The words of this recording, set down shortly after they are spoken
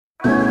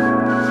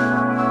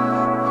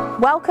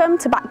Welcome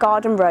to Back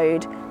Garden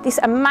Road, this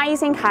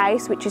amazing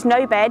house which is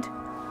no bed.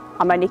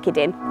 I'm only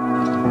kidding.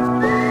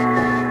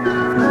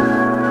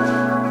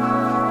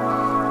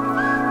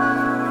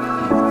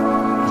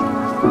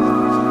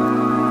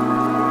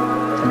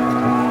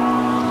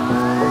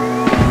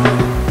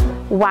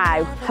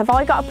 Wow, have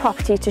I got a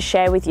property to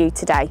share with you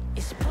today.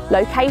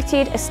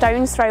 Located a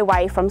stone's throw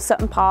away from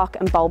Sutton Park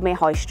and Boldmere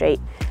High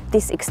Street,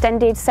 this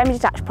extended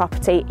semi-detached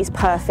property is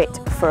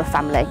perfect for a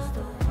family.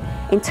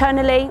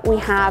 Internally, we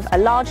have a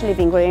large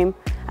living room,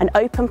 an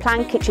open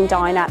plan kitchen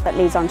diner that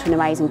leads onto an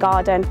amazing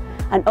garden,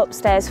 and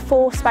upstairs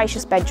 4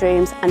 spacious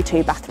bedrooms and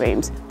 2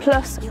 bathrooms,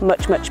 plus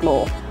much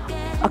more.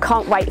 I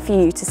can't wait for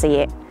you to see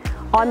it.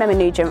 I'm Emma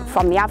Nugent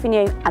from The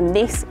Avenue, and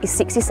this is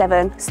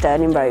 67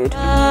 Stirling Road.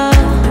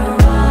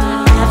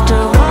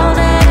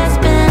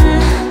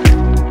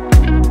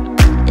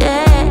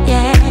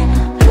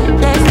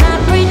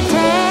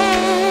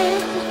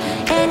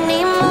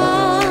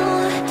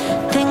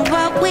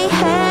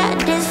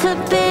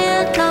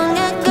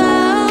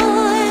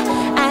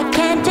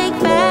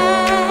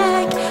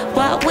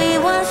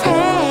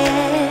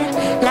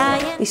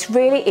 This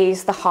really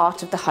is the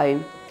heart of the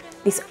home.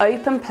 This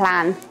open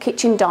plan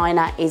kitchen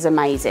diner is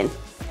amazing.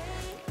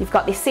 You've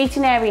got this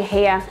seating area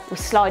here with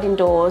sliding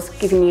doors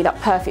giving you that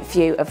perfect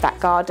view of that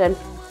garden.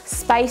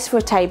 Space for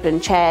a table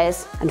and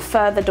chairs, and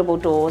further double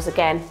doors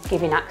again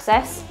giving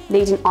access,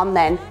 leading on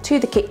then to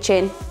the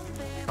kitchen,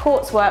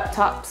 quartz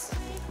worktops,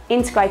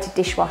 integrated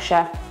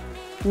dishwasher,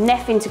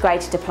 Neff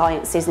integrated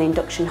appliances and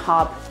induction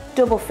hob,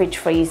 double fridge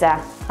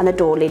freezer, and a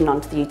door leading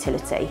onto the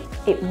utility.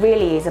 It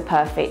really is a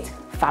perfect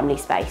family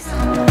space.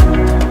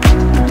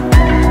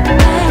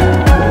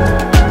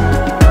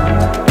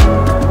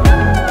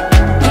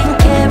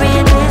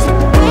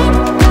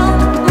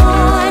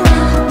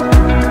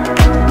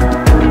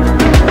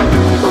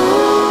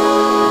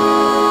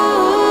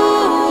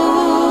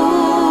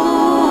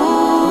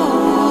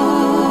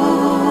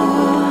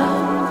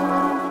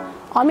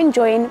 I'm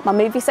enjoying my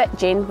movie set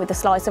gin with a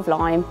slice of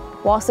lime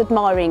whilst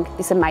admiring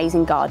this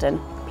amazing garden.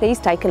 Please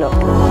take a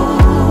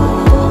look.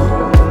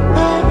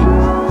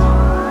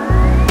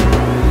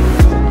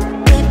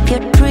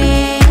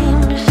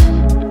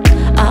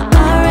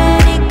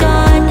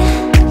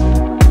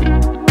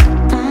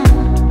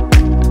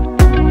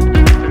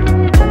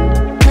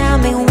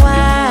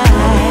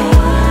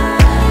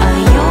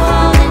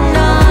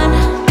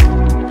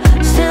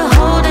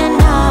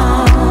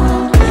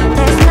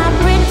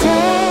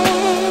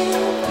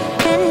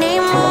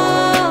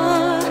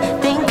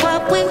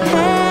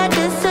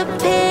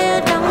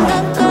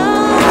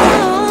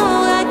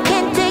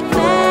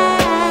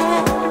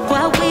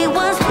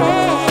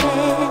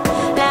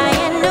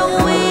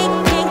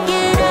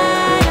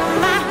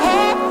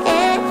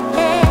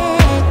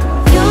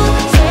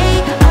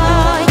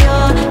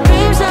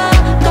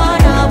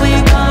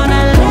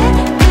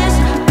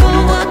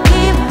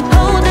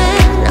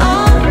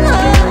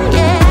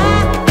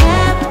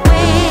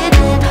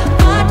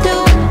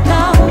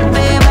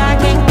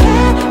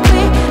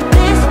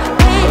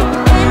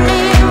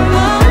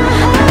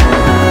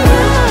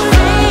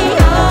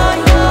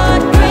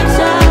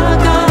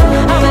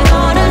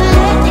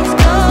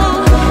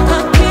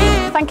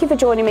 Thank you for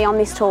joining me on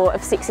this tour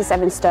of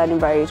 67 Stirling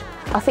Road.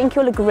 I think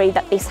you'll agree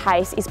that this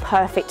house is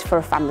perfect for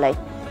a family.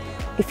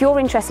 If you're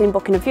interested in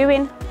booking a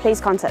viewing, please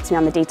contact me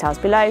on the details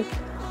below.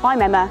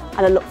 I'm Emma,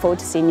 and I look forward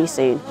to seeing you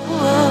soon.